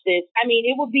watch this. I mean,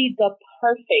 it would be the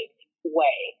perfect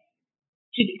way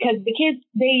to, because the kids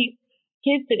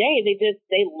today,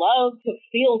 they love to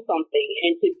feel something,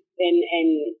 and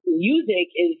music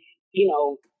is, you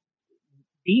know,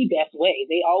 the best way.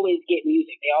 They always get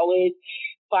music. They always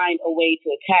find a way to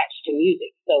attach to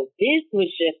music. So this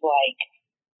was just like,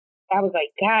 I was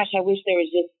like, gosh, I wish there was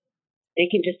just, they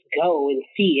can just go and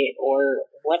see it or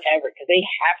whatever, because they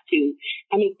have to.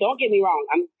 I mean, don't get me wrong.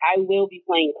 I will be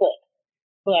playing clips,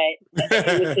 but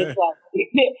it was just like,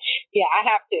 yeah, I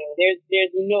have to.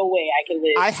 There's no way I can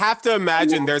live. I have to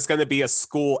imagine there's going to be a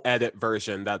school edit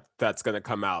version that's going to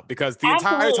come out, because the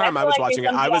entire time I was watching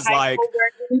it, I was like,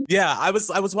 yeah, I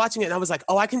was watching it and I was like,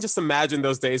 oh, I can just imagine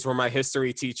those days where my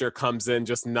history teacher comes in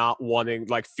just not wanting,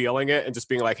 like feeling it and just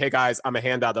being like, hey guys, I'm gonna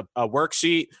hand out a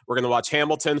worksheet. We're going to watch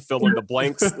Hamilton, fill in the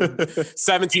blanks.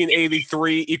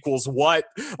 1783 equals what?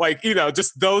 Like, you know,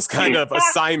 just those kind of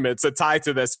assignments that tie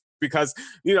to this. Because,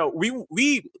 you know,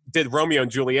 we did Romeo and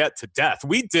Juliet to death.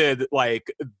 We did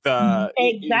like the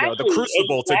the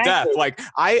Crucible to death. Like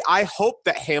I hope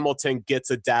that Hamilton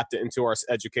gets adapted into our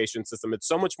education system. It's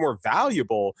so much more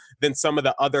valuable than some of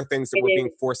the other things that we're being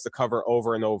forced to cover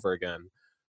over and over again.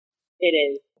 It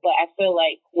is, but I feel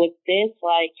like with this,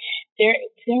 like there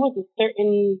was a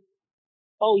certain,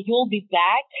 you'll be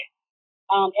back.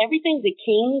 Everything the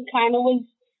King kind of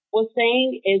was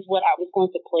saying is what I was going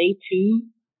to play to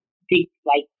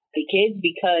the kids,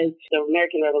 because the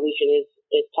American Revolution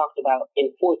is talked about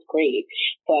in 4th grade,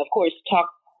 but of course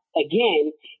talked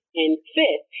again in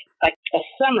 5th, like a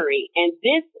summary. And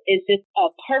this is just a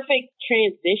perfect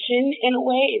transition in a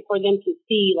way for them to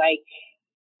see like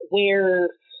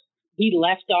where we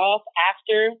left off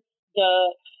after the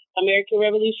American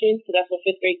Revolution. So that's what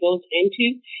 5th grade goes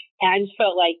into. And I just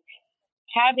felt like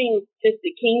having just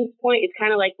the King's point is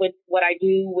kind of like what I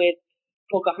do with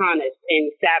Pocahontas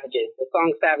and Savages, the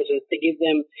song Savages, to give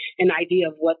them an idea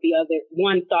of what the other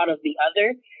one thought of the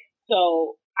other.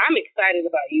 So I'm excited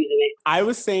about using it. I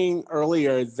was saying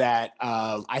earlier that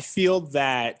I feel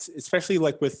that, especially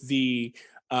like with the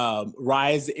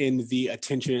rise in the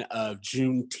attention of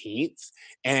Juneteenth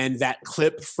and that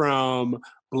clip from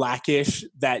Blackish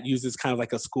that uses kind of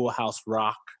like a Schoolhouse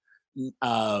Rock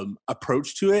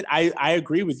approach to it, I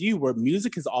agree with you, where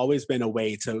music has always been a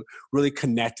way to really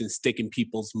connect and stick in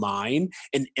people's mind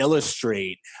and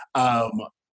illustrate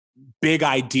big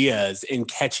ideas in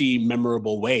catchy,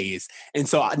 memorable ways. And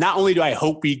so not only do I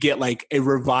hope we get like a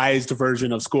revised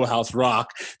version of Schoolhouse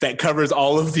Rock that covers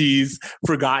all of these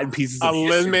forgotten pieces of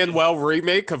history. Lin-Manuel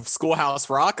remake of Schoolhouse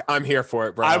Rock, I'm here for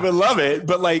it, bro. I would love it.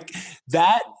 But like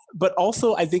that, but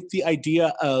also I think the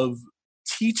idea of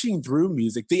teaching through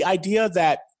music, the idea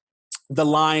that the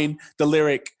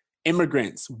lyric,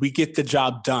 immigrants, we get the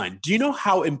job done. Do you know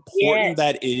how important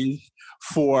that is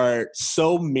for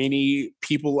so many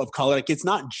people of color? Like, it's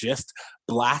not just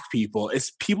Black people,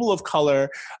 it's people of color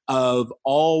of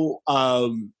all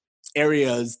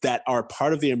areas that are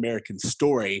part of the American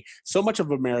story. So much of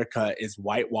America is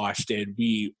whitewashed and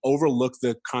we overlook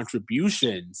the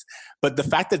contributions. But the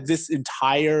fact that this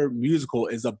entire musical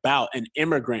is about an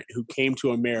immigrant who came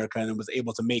to America and was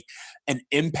able to make an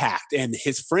impact, and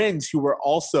his friends who were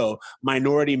also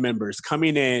minority members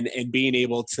coming in and being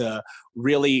able to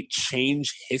really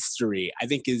change history, I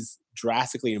think is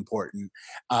drastically important.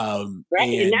 Right.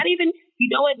 And not even,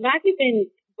 not even,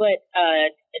 but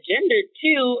gendered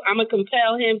too. I'm going to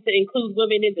compel him to include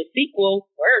women in the sequel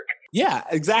work. Yeah,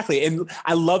 exactly. And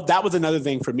I love, that was another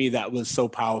thing for me that was so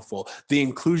powerful, the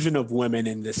inclusion of women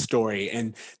in this story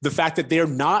and the fact that they're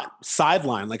not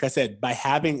sidelined. Like I said, by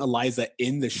having Eliza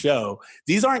in the show,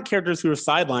 these aren't characters who are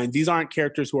sidelined. These aren't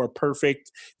characters who are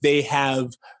perfect. They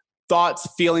have thoughts,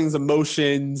 feelings,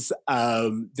 emotions.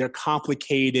 They're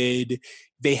complicated.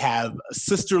 They have a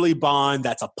sisterly bond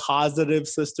that's a positive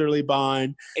sisterly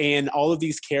bond. And all of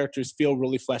these characters feel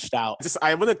really fleshed out.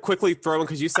 I want to quickly throw in,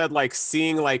 because you said like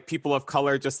seeing like people of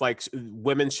color, just like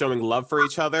women showing love for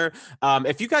each other.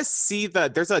 If you guys see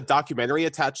there's a documentary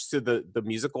attached to the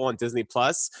musical on Disney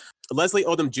Plus. Leslie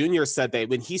Odom Jr. said that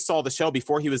when he saw the show,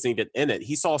 before he was even in it,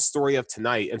 he saw A Story of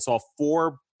Tonight and saw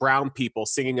 4 brown people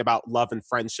singing about love and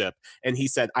friendship. And he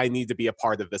said, I need to be a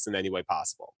part of this in any way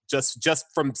possible. Just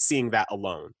from seeing that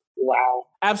alone. Wow.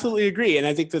 Absolutely agree. And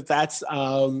I think that that's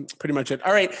pretty much it.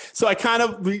 All right. So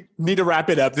we need to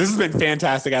wrap it up. This has been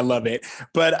fantastic. I love it.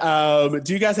 But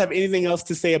do you guys have anything else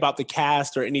to say about the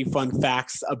cast or any fun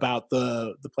facts about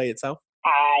the play itself?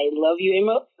 I love you,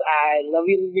 Amos. I love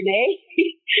you, Renee.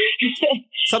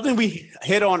 Something we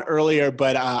hit on earlier,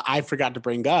 but I forgot to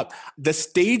bring up. The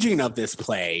staging of this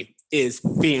play is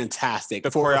fantastic.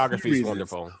 The choreography is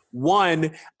wonderful.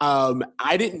 One,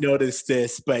 I didn't notice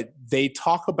this, but they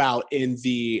talk about in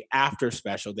the after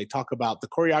special, the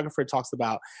choreographer talks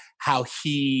about how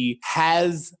he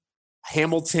has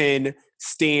Hamilton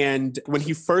stand, when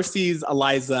he first sees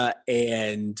Eliza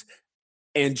and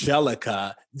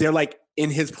Angelica, they're like in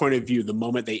his point of view, the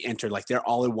moment they enter, like they're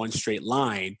all in one straight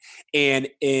line. And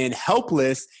in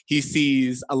Helpless, he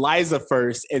sees Eliza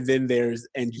first, and then there's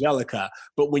Angelica.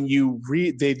 But when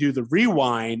they do the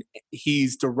rewind,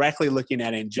 he's directly looking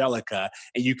at Angelica,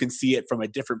 and you can see it from a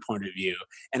different point of view.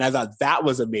 And I thought that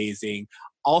was amazing.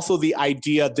 Also, the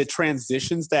idea, the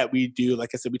transitions that we do, like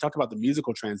I said, we talked about the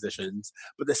musical transitions,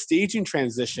 but the staging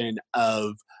transition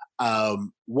of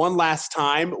One Last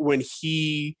Time, when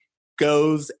he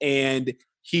goes and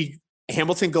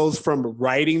Hamilton goes from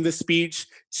writing the speech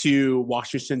to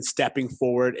Washington stepping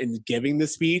forward and giving the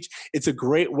speech. It's a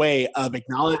great way of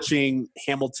acknowledging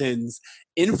Hamilton's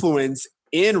influence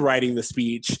in writing the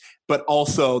speech, but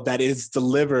also that is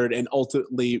delivered and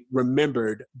ultimately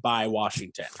remembered by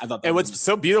Washington. I thought that and what's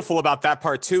so beautiful about that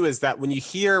part too is that when you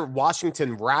hear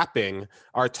Washington rapping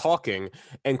or talking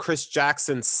and Chris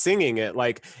Jackson singing it,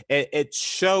 like it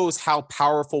shows how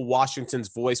powerful Washington's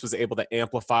voice was able to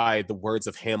amplify the words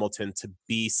of Hamilton to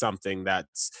be something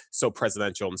that's so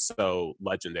presidential and so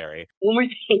legendary. One more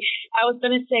thing, I was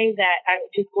going to say that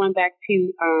just going back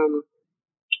to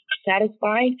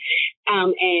Satisfied,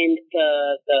 and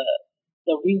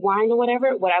the rewind or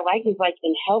whatever. What I like is, like,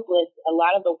 in Helpless, a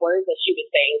lot of the words that she was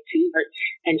saying to her,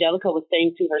 Angelica was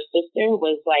saying to her sister,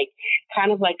 was like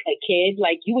kind of like a kid,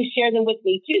 like, you would share them with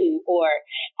me too, or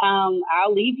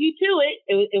I'll leave you to it.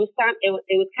 It was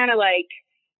kind of like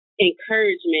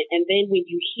encouragement. And then when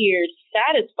you hear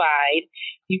Satisfied,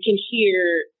 you can hear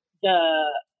the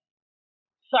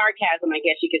sarcasm, I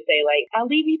guess you could say, like, I'll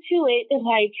leave you to it. It's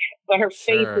like, but her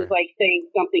face is like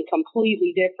saying something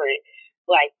completely different.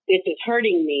 like, this is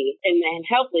hurting me. And then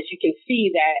Helpless, you can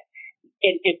see that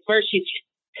at first she's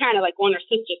kind of like on her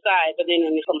sister's side, but then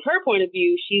from her point of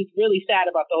view, she's really sad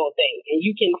about the whole thing. And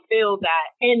you can feel that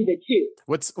in the two.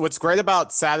 What's great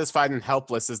about Satisfied and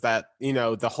Helpless is that, you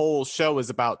know, the whole show is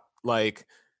about like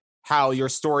how your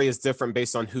story is different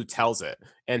based on who tells it.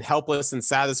 And Helpless and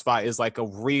Satisfied is like a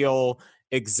real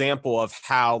example of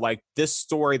how like this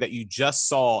story that you just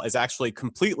saw is actually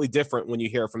completely different when you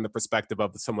hear it from the perspective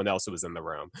of someone else who was in the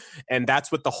room. And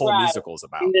that's what the whole Right. musical is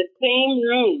about. In the same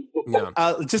room.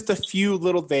 Yeah. Just a few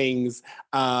little things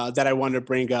that I wanted to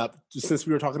bring up since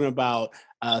we were talking about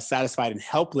Satisfied and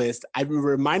Helpless. It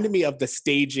reminded me of the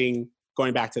staging,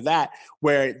 going back to that,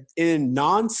 where in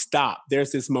Nonstop,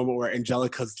 there's this moment where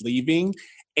Angelica's leaving,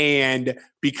 and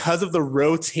because of the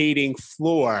rotating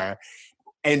floor,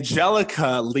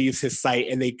 Angelica leaves his sight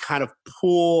and they kind of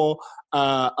pull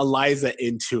Eliza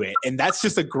into it. And that's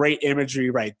just a great imagery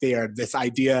right there. This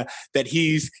idea that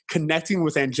he's connecting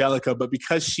with Angelica, but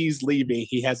because she's leaving,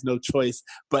 he has no choice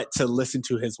but to listen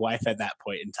to his wife at that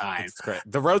point in time. It's great.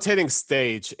 The rotating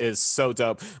stage is so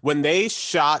dope. When they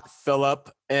shot Philip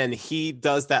and he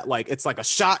does that, like, it's like a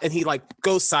shot and he like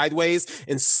goes sideways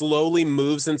and slowly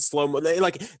moves in slow motion.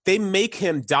 Like they make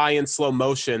him die in slow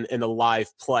motion in a live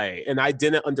play. And I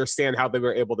didn't understand how they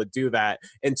were able to do that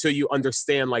until you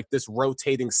understand like this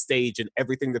rotating stage and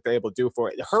everything that they're able to do for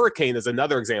it. Hurricane is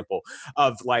another example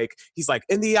of like, he's like,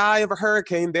 in the eye of a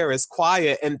hurricane, there is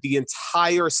quiet. And the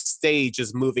entire stage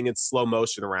is moving in slow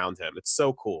motion around him. It's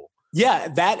so cool. Yeah,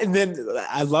 that, and then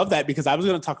I love that because I was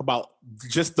going to talk about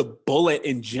just the bullet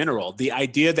in general. The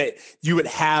idea that you would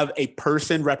have a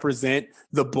person represent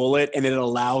the bullet and it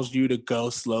allows you to go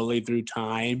slowly through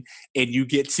time and you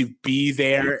get to be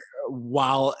there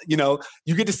while, you know,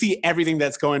 you get to see everything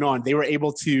that's going on. They were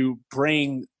able to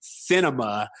bring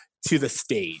cinema to the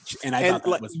stage, and I thought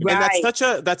that was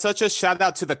and that's such a shout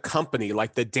out to the company,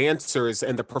 like the dancers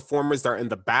and the performers that are in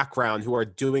the background who are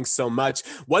doing so much.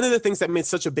 One of the things that made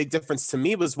such a big difference to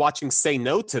me was watching Say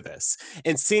No to This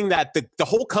and seeing that the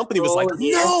whole company was like,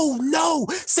 no,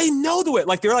 say no to it.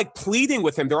 Like they're like pleading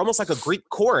with him. They're almost like a Greek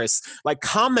chorus, like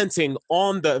commenting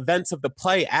on the events of the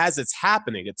play as it's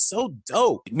happening. It's so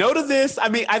dope. No to this. I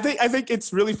mean, I think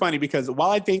it's really funny because while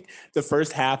I think the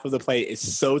first half of the play is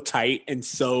so tight and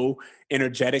so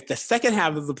energetic, the second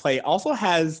half of the play also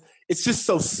it's just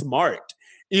so smart.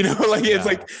 You know, like it's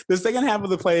like the second half of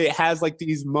the play has like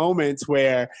these moments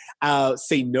where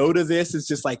Say No to This is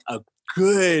just like a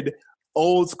good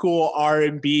old school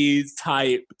R&B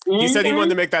type. He said he wanted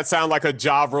to make that sound like a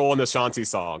Ja Rule and Ashanti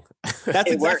song. That's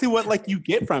exactly what like you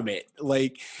get from it.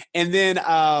 Like, and then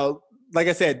like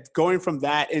I said, going from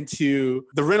that into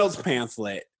the Reynolds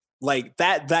pamphlet, like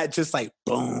that just like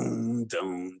boom,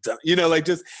 boom, boom, you know, like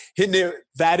just hitting it.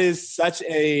 That is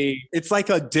it's like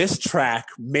a diss track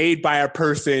made by a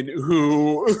person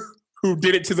who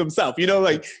did it to themselves. You know,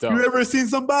 like, you ever seen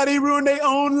somebody ruin their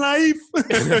own life?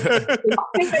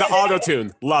 The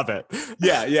auto-tune. Love it.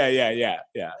 Yeah.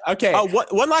 Okay.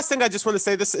 One last thing I just want to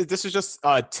say. This is just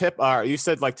a tip. You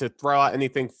said like to throw out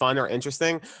anything fun or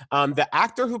interesting. The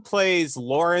actor who plays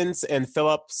Lawrence and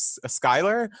Philip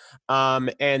Schuyler, and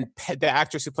the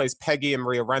actress who plays Peggy and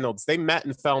Maria Reynolds, they met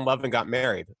and fell in love and got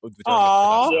married.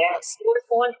 Aww. Yes, he was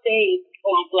on stage.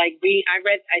 I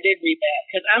did read that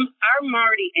because I'm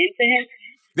already into him.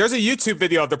 There's a YouTube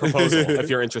video of the proposal if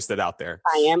you're interested out there.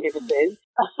 I am interested.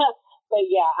 But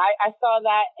yeah, I saw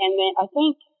that, and then I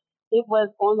think it was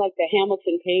on like the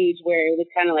Hamilton page where it was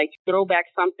kind of like throwback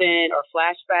something or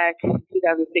flashback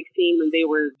 2016 when they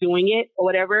were doing it or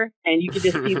whatever, and you could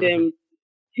just see them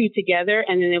two together,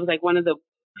 and then it was like one of the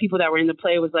people that were in the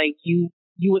play was like you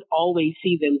would always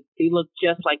see them. They look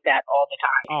just like that all the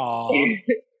time.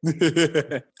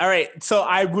 Aww. All right. So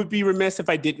I would be remiss if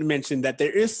I didn't mention that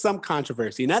there is some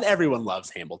controversy. Not everyone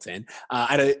loves Hamilton.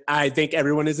 I think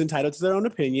everyone is entitled to their own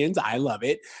opinions. I love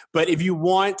it. But if you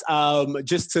want,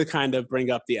 just to kind of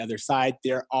bring up the other side,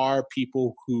 there are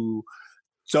people who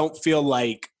don't feel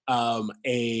like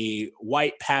a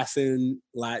white passing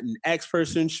Latinx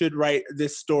person should write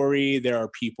this story. There are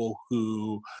people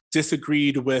who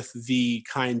disagreed with the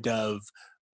kind of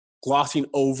glossing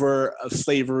over of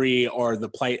slavery or the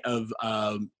plight of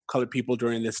colored people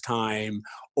during this time,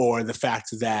 or the fact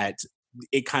that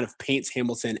it kind of paints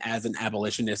Hamilton as an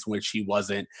abolitionist, which he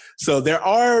wasn't. So there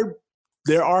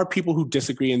are people who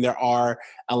disagree, and there are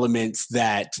elements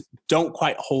that don't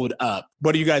quite hold up.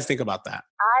 What do you guys think about that?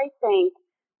 I think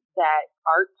that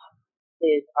art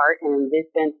is art, and in this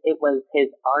sense, it was his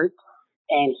art,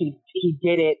 and he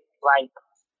did it like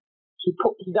he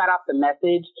got off the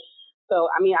message. So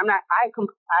I mean, I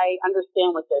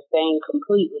understand what they're saying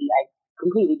completely. I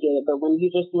completely get it. But when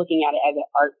you're just looking at it as an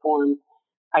art form,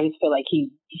 I just feel like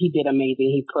he did amazing.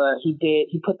 He put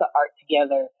the art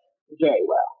together very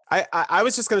well. I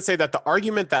was just going to say that the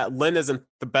argument that Lin isn't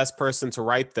the best person to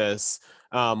write this,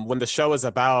 when the show is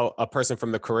about a person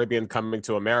from the Caribbean coming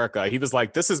to America, he was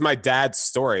like, this is my dad's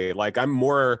story. Like, I'm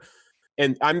the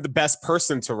best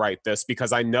person to write this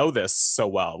because I know this so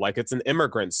well. Like, it's an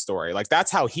immigrant story. Like,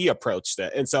 that's how he approached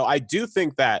it. And so I do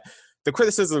think that the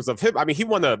criticisms of him, I mean, he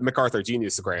won a MacArthur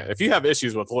Genius Grant. If you have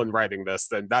issues with Lin writing this,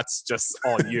 then that's just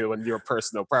on you and your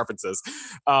personal preferences.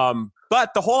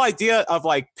 But the whole idea of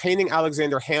like painting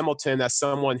Alexander Hamilton as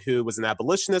someone who was an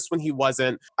abolitionist when he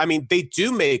wasn't, I mean, they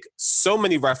do make so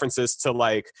many references to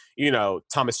like, you know,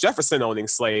 Thomas Jefferson owning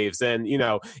slaves. And, you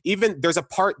know, even there's a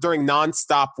part during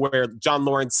Nonstop where John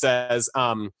Lawrence says,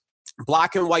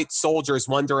 Black and white soldiers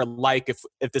wonder alike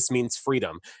if this means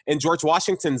freedom. And George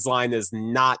Washington's line is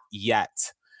not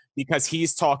yet, because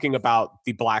he's talking about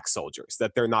the Black soldiers,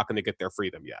 that they're not going to get their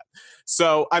freedom yet.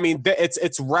 So, I mean,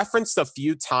 it's referenced a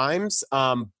few times,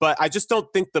 but I just don't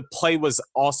think the play was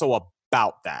also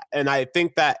about that. And I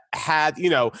think that had, you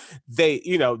know,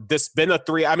 this been a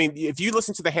three, I mean, if you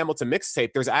listen to the Hamilton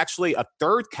mixtape, there's actually a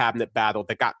third cabinet battle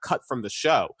that got cut from the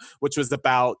show, which was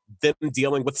about them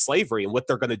dealing with slavery and what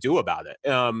they're going to do about it.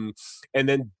 And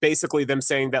then basically them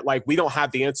saying that, like, we don't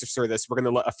have the answers to this. We're going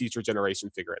to let a future generation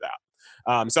figure it out.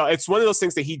 So it's one of those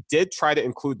things that he did try to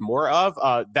include more of.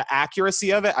 The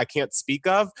accuracy of it, I can't speak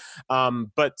of.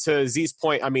 But to Z's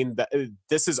point, I mean,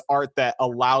 this is art that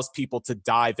allows people to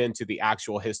dive into the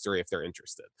actual history if they're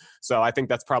interested. So I think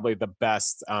that's probably the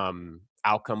best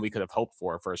outcome we could have hoped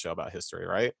for a show about history,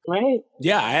 right? Right.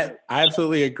 Yeah, I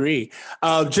absolutely agree.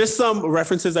 Just some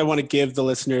references I want to give the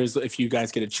listeners if you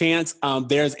guys get a chance.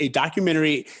 There's a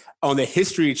documentary on the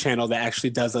History Channel that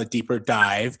actually does a deeper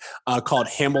dive called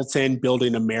Hamilton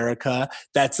Building America.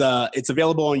 It's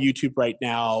available on YouTube right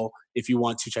now if you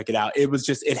want to check it out.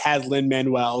 It has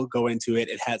Lin-Manuel go into it.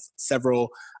 It has several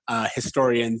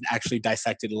historians actually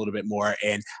dissect it a little bit more.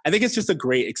 And I think it's just a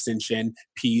great extension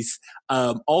piece.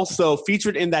 Also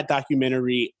featured in that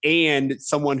documentary, and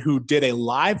someone who did a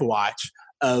live watch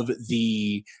of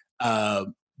the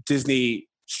Disney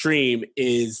stream,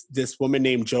 is this woman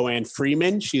named Joanne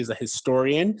Freeman. She is a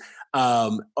historian.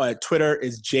 Twitter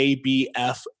is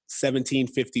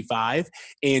JBF1755.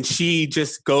 And she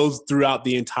just goes throughout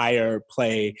the entire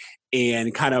play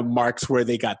and kind of marks where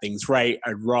they got things right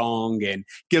or wrong and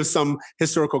gives some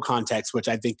historical context, which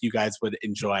I think you guys would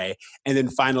enjoy. And then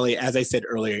finally, as I said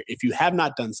earlier, if you have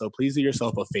not done so, please do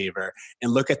yourself a favor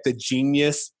and look at the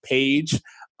Genius page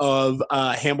of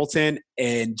Hamilton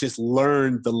and just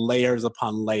learn the layers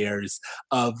upon layers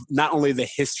of not only the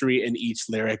history in each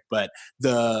lyric, but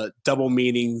the double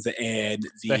meanings and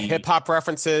the hip hop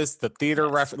references, the theater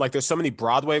reference. Like, there's so many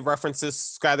Broadway references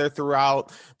scattered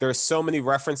throughout. There's so many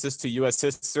references to U.S.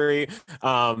 history.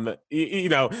 You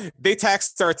know, they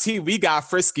taxed our tea, we got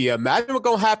frisky. Imagine what's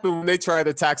gonna happen when they try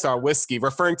to tax our whiskey,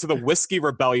 referring to the whiskey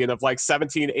rebellion of like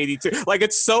 1782. Like,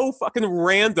 it's so fucking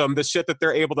random, the shit that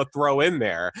they're able to throw in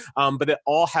there. But it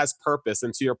all has purpose.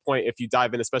 And to your point, if you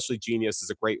dive in, especially Genius is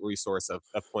a great resource of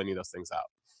pointing those things out.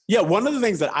 Yeah, one of the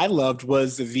things that I loved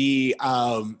was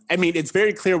I mean, it's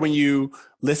very clear when you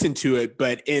listen to it,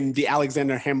 but in the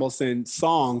Alexander Hamilton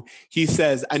song, he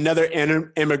says, another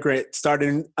immigrant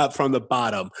starting up from the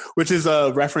bottom, which is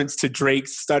a reference to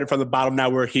Drake's Started from the Bottom, Now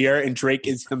We're Here. And Drake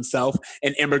is himself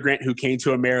an immigrant who came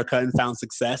to America and found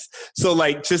success. So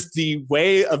like, just the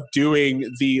way of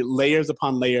doing the layers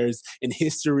upon layers in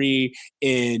history,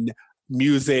 in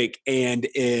music, and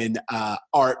in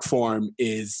art form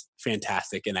is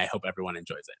fantastic, and I hope everyone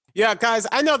enjoys it. Yeah, guys,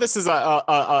 I know this is not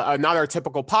our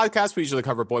typical podcast. We usually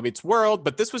cover Boy Meets World,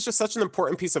 but this was just such an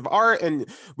important piece of art, and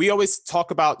we always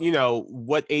talk about, you know,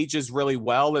 what ages really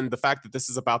well, and the fact that this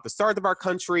is about the start of our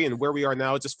country and where we are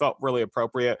now, it just felt really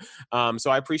appropriate. So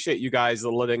I appreciate you guys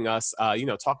letting us, you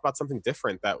know, talk about something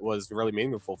different that was really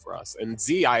meaningful for us. And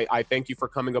Z, I thank you for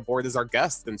coming aboard as our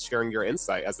guest and sharing your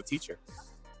insight as a teacher.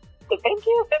 Thank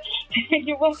you.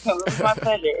 You're welcome. It was my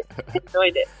pleasure.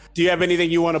 Enjoyed it. Do you have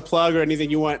anything you want to plug or anything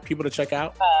you want people to check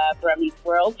out? Bruh Meets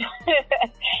World.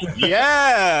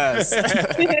 Yes.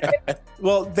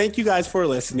 Well, thank you guys for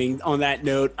listening. On that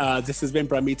note, this has been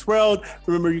Bruh Meets World.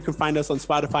 Remember, you can find us on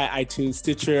Spotify, iTunes,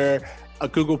 Stitcher,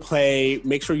 Google Play.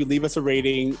 Make sure you leave us a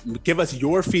rating. Give us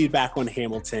your feedback on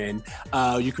Hamilton.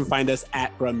 You can find us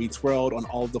at Bruh Meets World on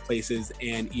all of the places,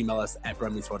 and email us at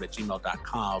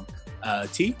bruhmeetsworld@gmail.com.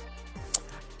 T?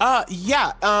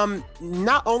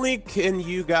 Not only can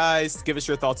you guys give us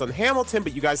your thoughts on Hamilton,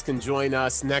 but you guys can join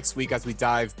us next week as we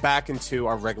dive back into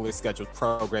our regularly scheduled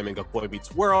programming of Boy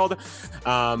Meets World.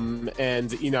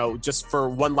 And, you know, just for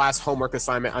one last homework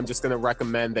assignment, I'm just going to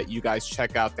recommend that you guys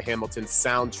check out the Hamilton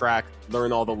soundtrack,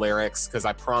 learn all the lyrics, because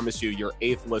I promise you, your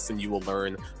 8th listen, you will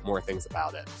learn more things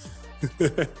about it.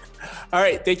 All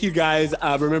right. Thank you, guys.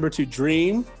 Remember to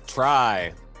dream,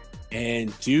 Try.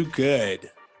 and do good.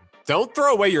 Don't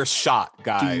throw away your shot,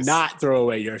 guys. Do not throw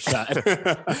away your shot.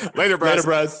 Later, bros. Later,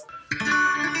 bros.